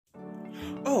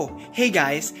Oh, hey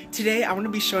guys, today I want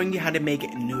to be showing you how to make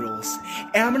noodles.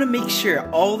 And I'm going to make sure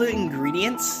all the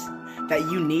ingredients that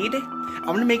you need, I'm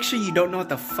going to make sure you don't know what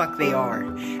the fuck they are.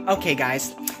 Okay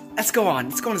guys, let's go on.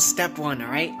 Let's go on to step 1,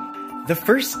 alright? The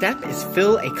first step is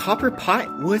fill a copper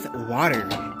pot with water.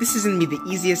 This is going to be the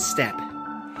easiest step.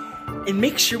 And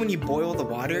make sure when you boil the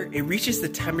water, it reaches the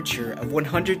temperature of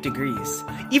 100 degrees.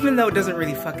 Even though it doesn't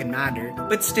really fucking matter,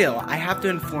 but still, I have to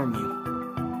inform you.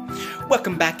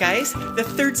 Welcome back, guys. The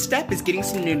third step is getting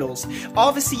some noodles.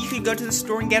 Obviously, you could go to the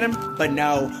store and get them, but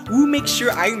no. We'll make sure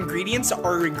our ingredients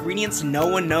are ingredients no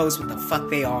one knows what the fuck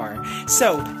they are.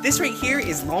 So, this right here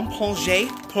is l'empange,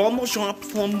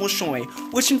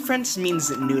 which in French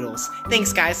means noodles.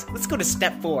 Thanks, guys. Let's go to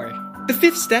step 4. The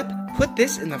fifth step, put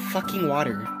this in the fucking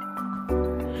water.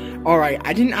 Alright,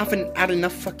 I didn't add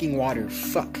enough fucking water.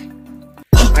 Fuck.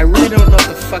 I really don't know what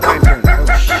the fuck I'm doing.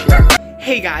 Oh, shit.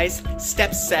 Hey guys,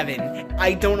 step 7.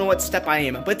 I don't know what step I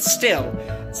am, but still,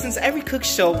 since every cook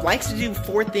show likes to do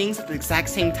 4 things at the exact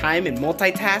same time and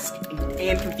multitask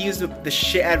and confuse the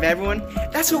shit out of everyone,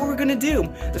 that's what we're gonna do.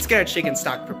 Let's get our chicken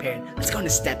stock prepared. Let's go into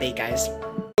step 8, guys.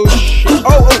 Oh shit.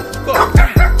 Fuck.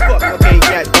 Fuck. Okay,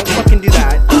 yeah, don't fucking do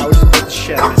that. I was just put the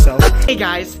shit out of myself. Hey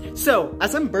guys, so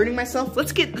as I'm burning myself,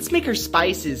 let's make our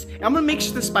spices. And I'm gonna make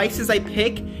sure the spices I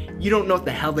pick, you don't know what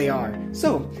the hell they are.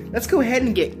 So, let's go ahead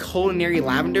and get culinary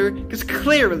lavender, because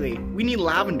clearly, we need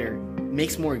lavender. It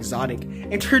makes more exotic.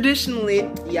 And traditionally,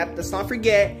 yep, let's not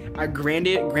forget our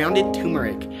grounded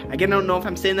turmeric. Again, I don't know if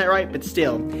I'm saying that right, but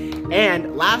still.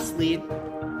 And lastly,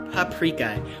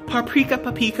 paprika. Paprika.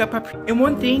 And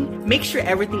one thing, make sure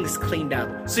everything's cleaned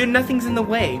up, so nothing's in the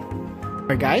way.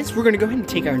 Alright guys, we're gonna go ahead and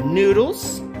take our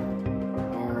noodles.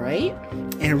 Alright.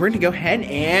 And we're gonna go ahead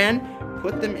and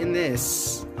put them in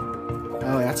this.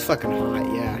 Oh, that's fucking hot,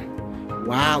 yeah.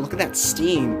 Wow, look at that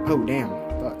steam. Oh, damn.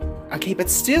 Okay,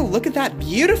 but still, look at that.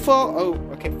 Beautiful. Oh,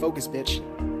 okay, focus, bitch.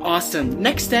 Awesome.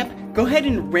 Next step, go ahead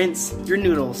and rinse your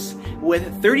noodles with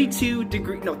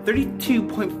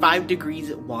 32.5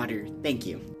 degrees water. Thank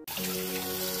you.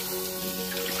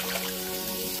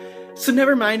 So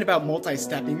never mind about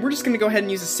multi-stepping. We're just gonna go ahead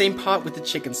and use the same pot with the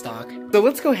chicken stock. So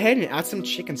let's go ahead and add some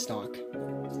chicken stock.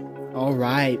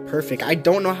 Alright, perfect. I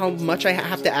don't know how much I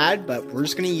have to add, but we're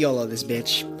just gonna YOLO this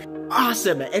bitch.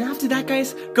 Awesome! And after that,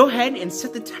 guys, go ahead and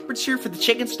set the temperature for the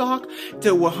chicken stock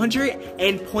to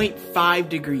 100.5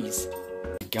 degrees.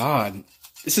 God,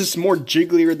 this is more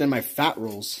jigglier than my fat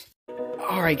rolls.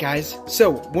 Alright, guys,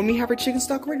 so when we have our chicken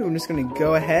stock ready, I'm just gonna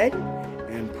go ahead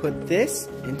and put this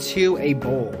into a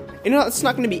bowl. You know, it's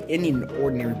not gonna be any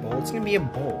ordinary bowl, it's gonna be a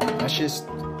bowl. That's just,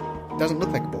 doesn't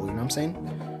look like a bowl, you know what I'm saying?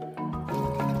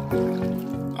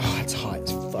 Oh, it's hot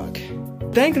as fuck.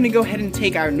 Then I'm gonna go ahead and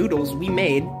take our noodles we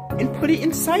made and put it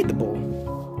inside the bowl.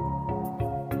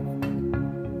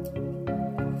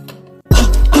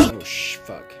 Oh,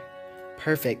 fuck.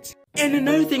 Perfect. And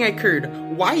another thing occurred.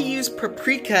 Why use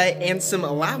paprika and some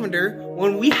lavender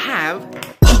when we have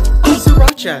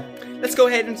sriracha? Let's go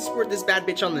ahead and squirt this bad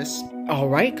bitch on this.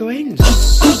 Alright, go ahead and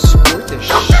squirt this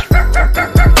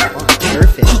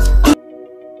Perfect.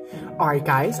 Alright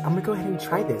guys, I'm gonna go ahead and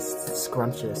try this. It's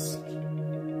scrumptious.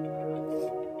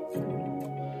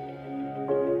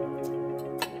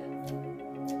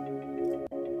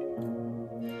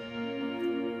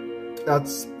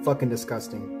 That's fucking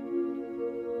disgusting.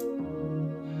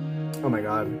 Oh my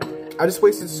god. I just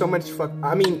wasted so much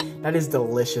that is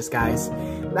delicious, guys.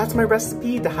 That's my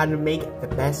recipe to how to make the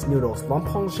best noodles.